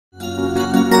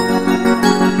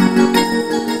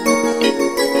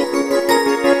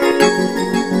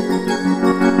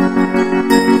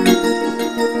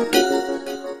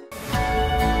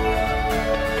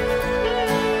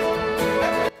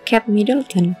Kate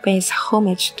Middleton pays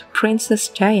homage to Princess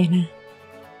Diana.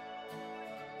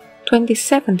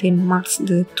 2017 marks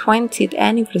the 20th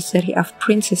anniversary of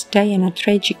Princess Diana's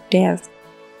tragic death.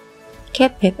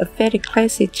 Kate paid a very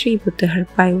classy tribute to her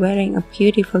by wearing a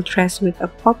beautiful dress with a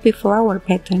poppy flower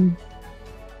pattern.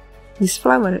 This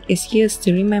flower is used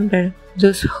to remember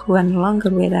those who are no longer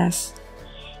with us.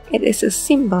 It is a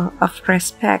symbol of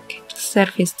respect,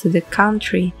 service to the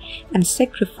country, and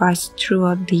sacrifice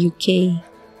throughout the UK.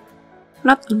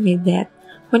 Not only that,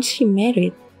 when she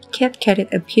married, Kate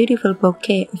carried a beautiful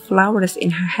bouquet of flowers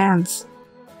in her hands.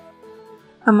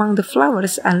 Among the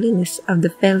flowers are lilies of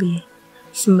the valley,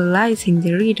 symbolizing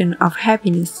the return of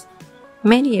happiness.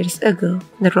 Many years ago,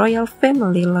 the royal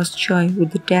family lost joy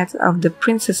with the death of the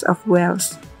Princess of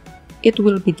Wales. It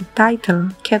will be the title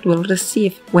Kate will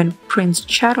receive when Prince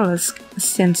Charles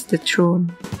ascends the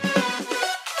throne.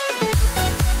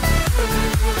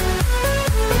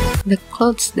 The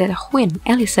clothes that Queen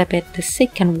Elizabeth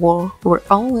II wore were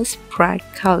always bright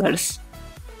colors.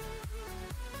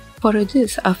 For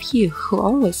those of you who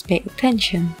always pay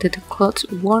attention to the clothes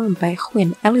worn by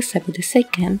Queen Elizabeth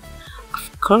II,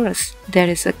 of course, there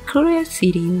is a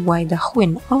curiosity why the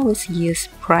Queen always used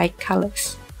bright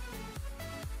colors.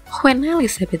 Queen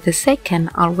Elizabeth II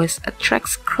always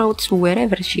attracts crowds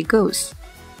wherever she goes.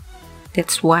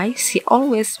 That's why she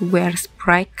always wears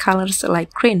bright colors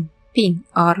like green, pink,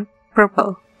 or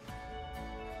purple.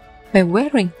 By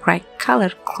wearing bright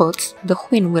colored clothes, the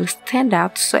Queen will stand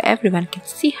out so everyone can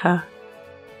see her.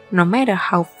 No matter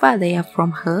how far they are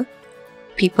from her,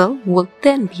 people will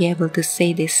then be able to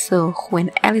say they saw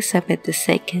Queen Elizabeth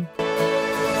II.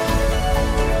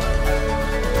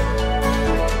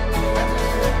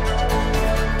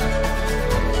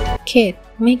 Kate,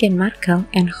 Meghan Markle,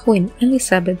 and Queen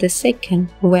Elizabeth II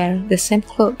wear the same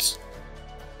clothes.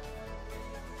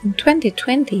 In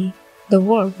 2020, the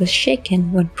world was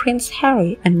shaken when Prince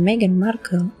Harry and Meghan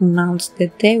Markle announced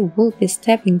that they would be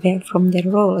stepping back from their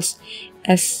roles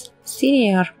as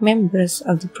senior members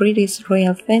of the British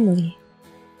royal family.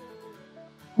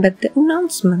 But the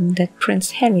announcement that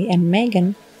Prince Harry and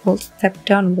Meghan would step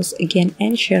down was again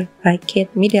ensured by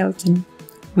Kate Middleton,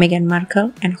 Meghan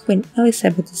Markle, and Queen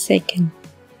Elizabeth II.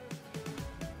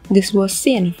 This was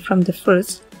seen from the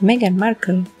first. Meghan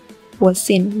Markle was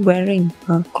seen wearing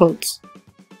her clothes.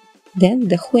 Then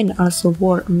the Queen also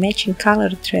wore a matching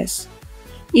colored dress.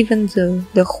 Even though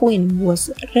the Queen was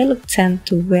reluctant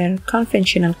to wear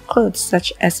conventional clothes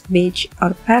such as beige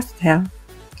or pastel,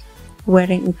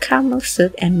 wearing a camel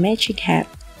suit and matching hat.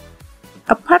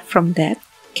 Apart from that,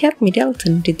 Kate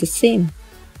Middleton did the same.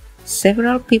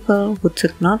 Several people who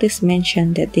took notice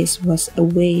mentioned that this was a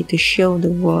way to show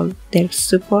the world their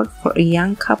support for a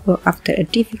young couple after a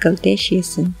difficult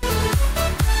decision.